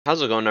How's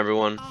it going,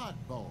 everyone?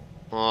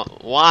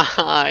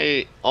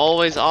 Why?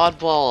 Always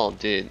oddball,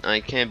 dude. I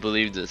can't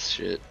believe this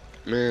shit.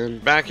 Man.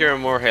 Back here in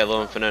more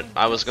Halo Infinite.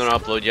 I was gonna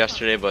upload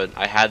yesterday, but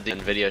I had the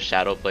NVIDIA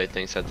ShadowPlay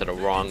thing set to the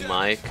wrong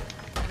mic.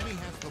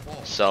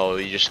 So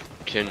you just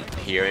couldn't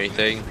hear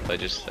anything. I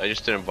just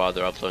didn't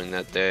bother uploading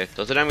that day.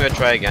 So today I'm gonna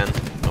try again.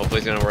 Hopefully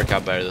it's gonna work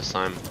out better this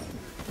time.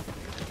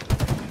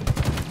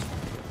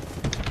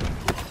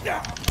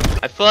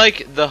 I feel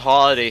like the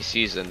holiday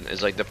season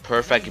is like the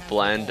perfect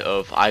blend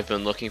of I've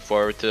been looking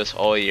forward to this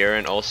all year,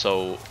 and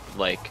also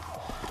like,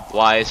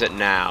 why is it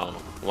now?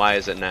 Why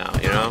is it now?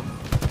 You know?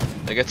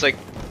 Like it's like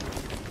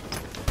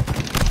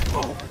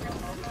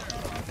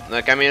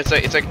I mean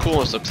it's like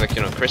cool. It looks like,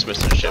 you know,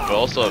 Christmas and shit, but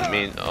also I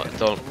mean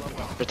don't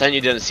pretend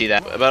you didn't see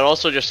that. But it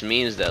also just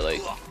means that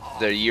like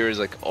the year is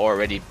like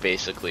already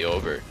basically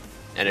over,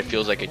 and it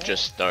feels like it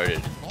just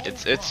started.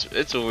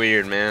 It's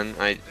weird, man.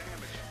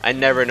 I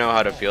never know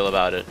how to feel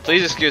about it.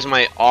 Please excuse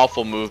my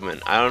awful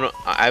movement. I don't know.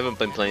 I haven't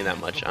been playing that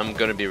much. I'm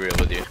gonna be real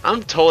with you.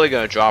 I'm totally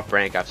gonna drop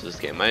rank after this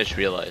game. I just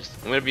realized.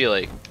 I'm gonna be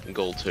like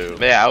gold 2.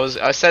 But yeah,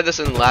 I said this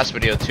in the last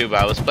video too, but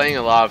I was playing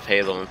a lot of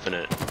Halo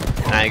Infinite,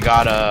 and I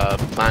got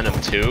a Platinum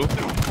 2,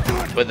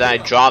 but then I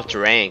dropped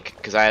rank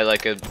because I had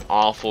like an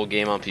awful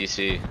game on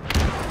PC.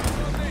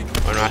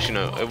 Or no, actually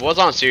no, it was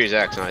on Series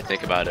X now I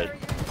think about it.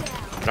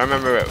 I don't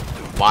remember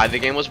why the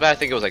game was bad. I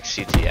think it was like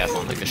CTF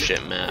on like a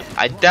shit map.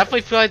 I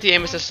definitely feel like the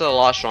aim assist is a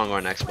lot stronger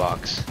on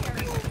Xbox.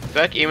 I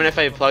feel like even if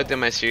I plugged in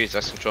my Series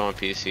X controller on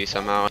PC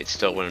somehow, it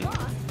still wouldn't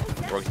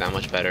work that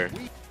much better.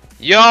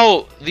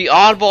 Yo, the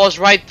oddball is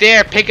right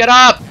there. Pick it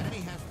up.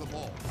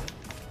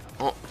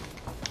 Oh.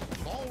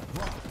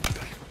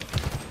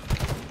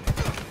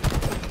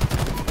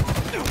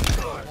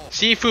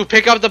 Sifu,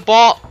 pick up the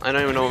ball. I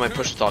don't even know what my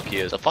push talkie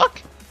is. The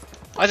fuck?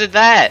 Why is it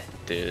that?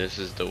 Dude, this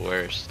is the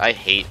worst. I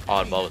hate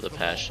Oddball with a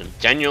passion.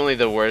 Genuinely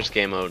the worst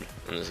game mode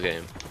in this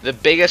game. The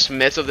biggest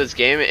miss of this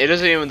game, it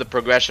isn't even the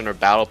progression or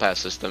battle pass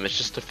system. It's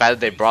just the fact that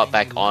they brought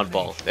back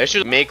Oddball. They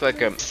should make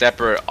like a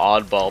separate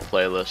Oddball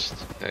playlist.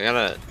 I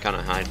gotta kind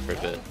of hide for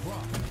a bit.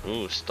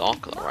 Ooh,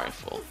 stalker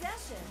rifle.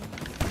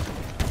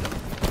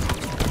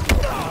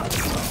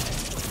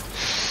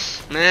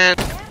 Man.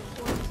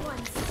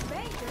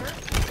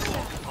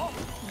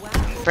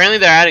 Apparently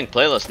they're adding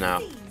playlists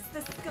now.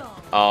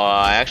 Oh,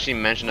 I actually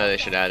mentioned that they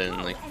should add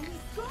in like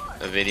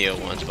a video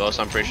once, but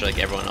also I'm pretty sure like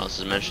everyone else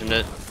has mentioned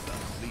it.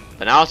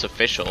 But now it's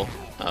official,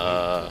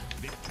 so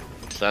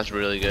that's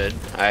really good.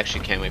 I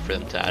actually can't wait for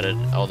them to add it.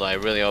 Although I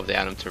really hope they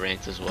add them to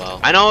ranked as well.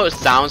 I know it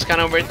sounds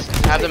kind of weird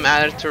to have them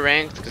added to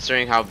ranked,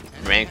 considering how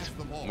ranked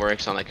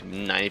works on like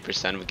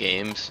 90% of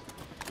games.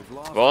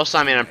 But also,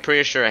 I mean, I'm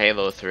pretty sure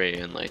Halo 3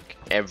 and like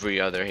every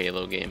other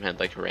Halo game had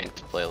like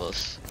ranked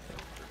playlists.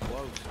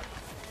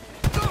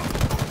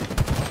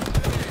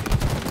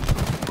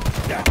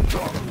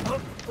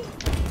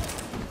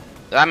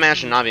 That man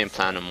should not be in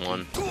Platinum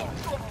 1.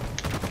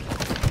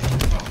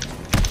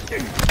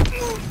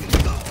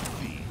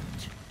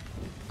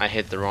 I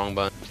hit the wrong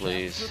button,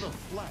 please.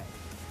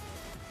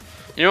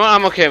 You know what?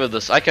 I'm okay with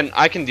this. I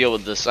can deal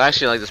with this. I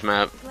actually like this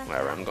map.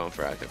 Whatever, I'm going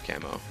for active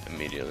camo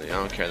immediately. I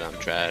don't care that I'm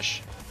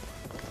trash.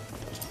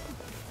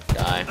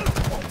 Die.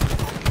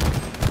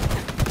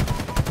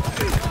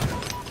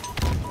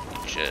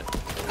 Shit.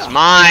 It's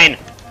mine!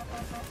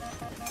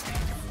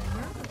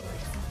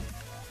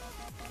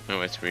 Oh,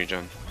 it's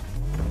regen.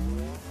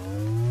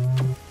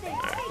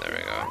 Alright, there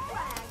we go.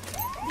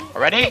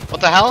 Already?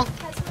 What the hell?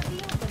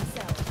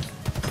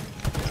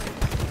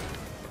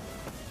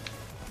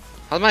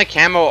 How's my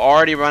camo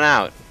already run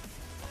out?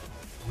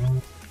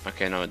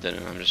 Okay, no it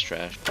didn't. I'm just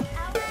trashed.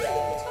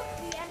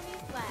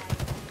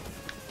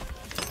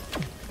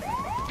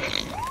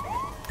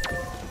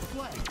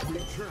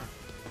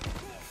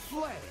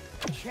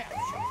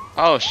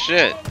 Oh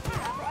shit.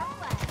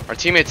 Our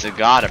teammate's a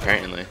god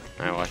apparently.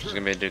 Alright, watch, there's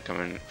gonna be a dude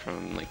coming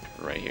from like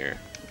right here.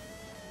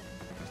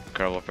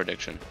 Incredible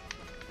prediction.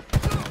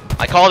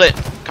 I called it,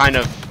 kind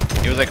of.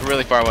 He was like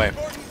really far away.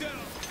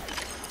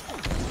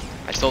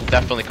 I still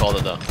definitely called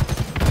it though.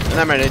 And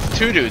that man, it's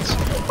 2 dudes.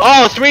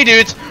 Oh, 3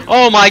 dudes!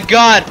 Oh my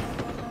god!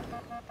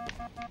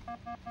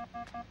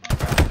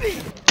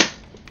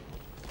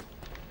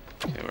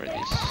 Okay, where are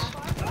these?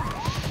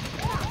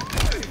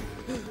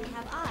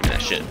 Give me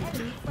that shit.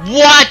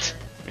 What?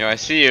 Yo, I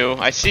see you.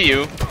 I see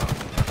you.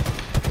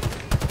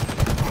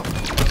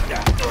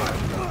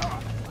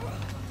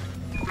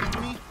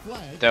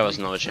 There was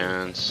no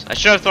chance. I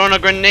should have thrown a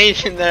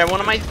grenade in there. What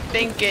am I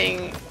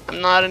thinking?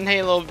 I'm not in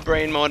Halo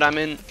brain mode. I'm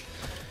in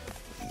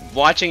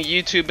watching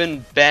YouTube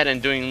in bed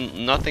and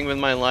doing nothing with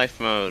my life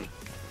mode.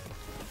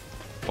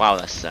 Wow,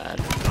 that's sad.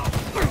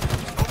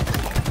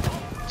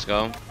 Let's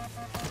go.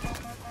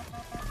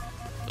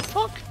 The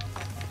fuck?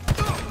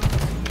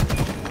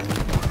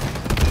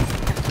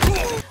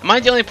 Am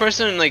I the only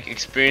person like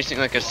experiencing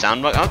like a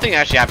sound bug? I don't think it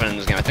actually happened in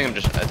this game. I think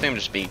I'm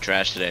just being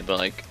trash today. But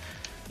like,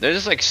 there's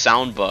this like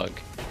sound bug.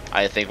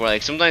 I think where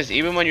like sometimes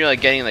even when you're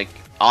like getting like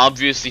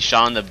obviously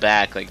shot in the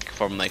back like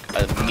from like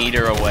a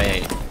meter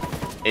away,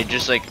 it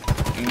just like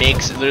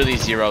makes literally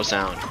 0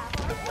 sound.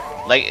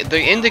 Like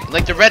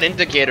the red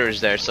indicator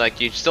is there, so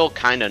like you still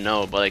kind of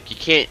know, but like you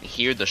can't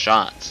hear the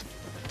shots.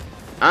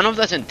 I don't know if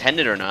that's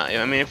intended or not.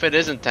 I mean, if it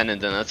is intended,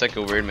 then that's like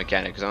a weird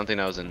mechanic, because I don't think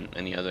that was in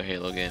any other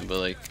Halo game. But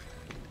like,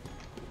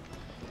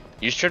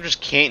 you sure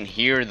just can't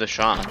hear the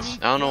shots.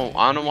 I don't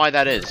know why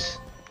that is.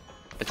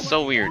 It's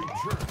so weird.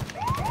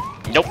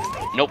 Nope,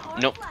 nope,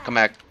 nope. Come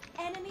back.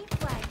 Enemy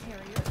flag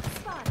carrier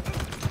spotted.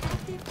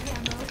 Active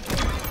camo.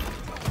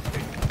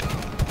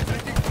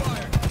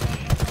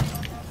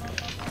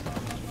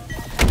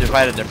 If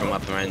I had a different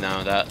weapon right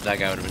now, that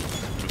guy would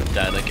have been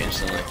dead like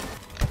instantly.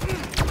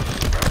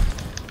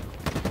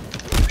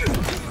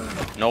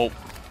 Nope.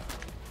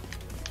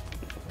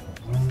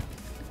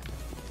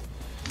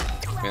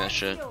 Give me that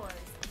shit. Go,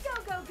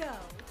 go, go.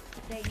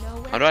 They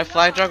know where How do I you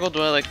flag are. juggle?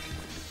 Do I like?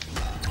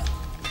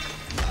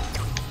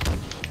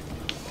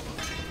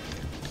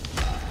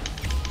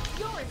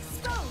 You're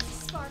exposed,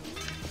 Sparky.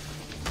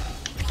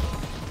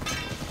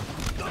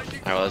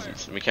 Alright,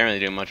 well, we can't really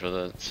do much with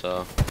it,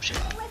 so. Shit.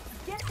 Let's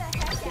get the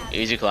heck out.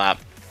 Easy clap.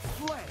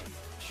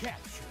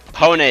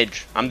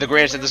 Pwnage! I'm the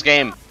greatest at this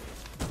game!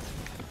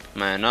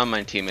 Man, none of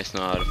my teammates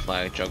know how to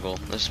flag juggle.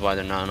 This is why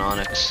they're not on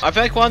Onyx. I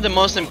feel like one of the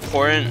most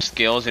important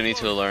skills you need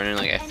to learn in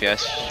like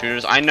FPS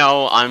shooters. I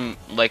know I'm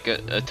like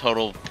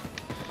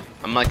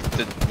I'm like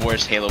the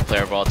worst Halo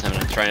player of all time,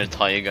 and I'm trying to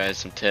tell you guys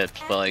some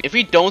tips. But like, if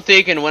you don't think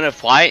you can win a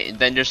fight,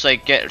 then just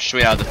like get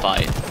straight out of the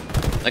fight.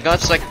 Like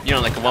that's like, you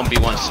know, like a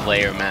 1v1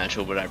 Slayer match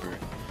or whatever.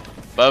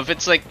 But if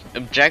it's like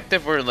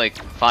objective or like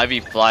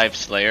 5v5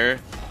 Slayer,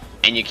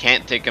 and you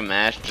can't take a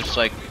match, just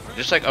like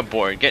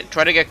abort.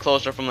 Try to get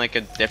closer from like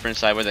a different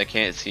side where they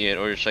can't see it,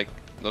 or just like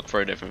look for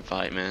a different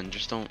fight, man.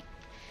 Just don't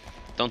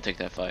take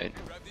that fight.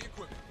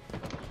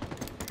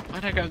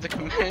 Why'd I grab the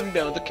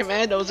commando? The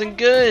commando isn't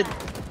good.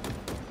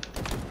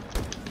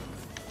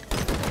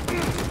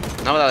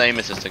 Not without aim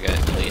assist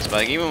at least, but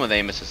like even with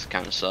aim assist it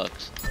kind of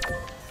sucks.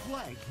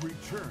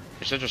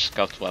 It's such a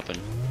scuffed weapon.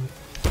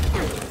 I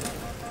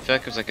feel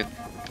like it was like a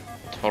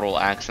total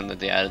accident that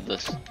they added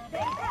this.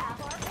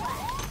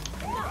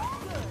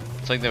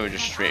 It's like they were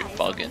just straight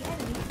bugging.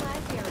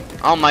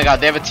 Oh my god,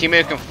 they have a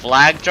teammate who can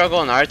flag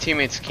juggle and our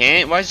teammates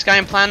can't? Why is this guy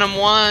in Platinum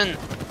 1?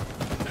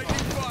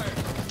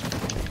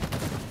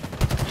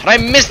 How'd I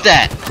miss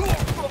that?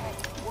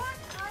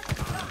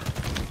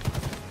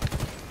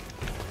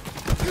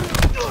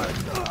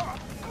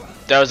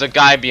 There was a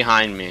guy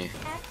behind me.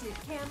 Active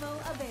camo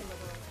available.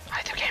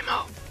 Active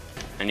camo.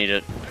 I need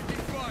it.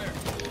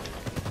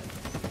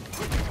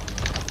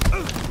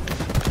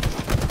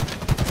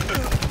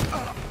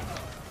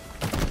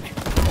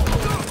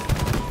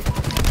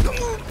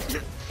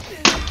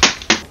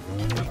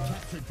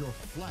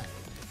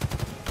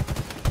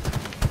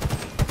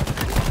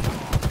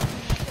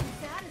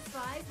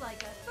 Satisfied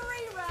like a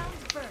 3-round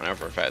burn. I know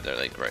for a fact they're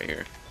like right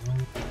here.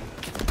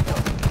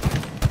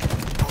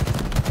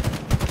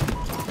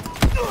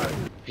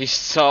 He's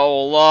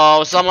so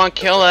low. Someone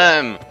kill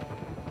him.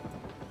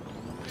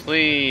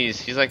 Please.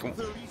 He's like,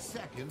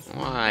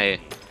 why?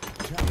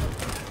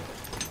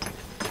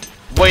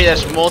 Wait,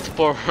 that's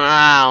multiple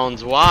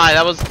rounds. Why?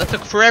 That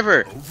took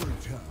forever.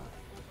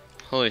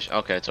 Holy sh.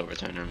 Okay, it's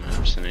overtime. Never mind.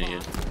 I'm just an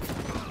idiot.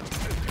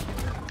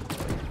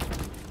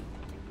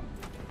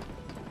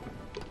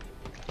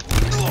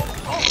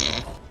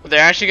 They're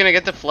actually gonna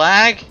get the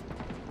flag?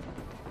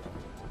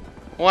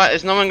 What?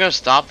 Is no one gonna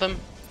stop them?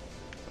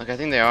 Like, I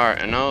think they are.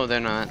 No, they're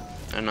not.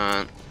 They're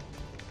not.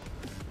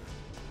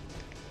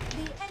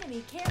 The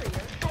enemy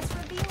carrier has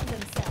revealed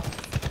themselves.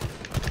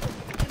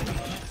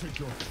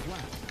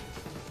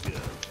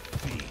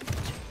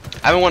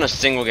 I haven't won a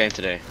single game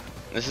today.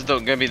 This is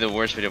gonna be the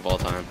worst video of all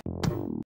time.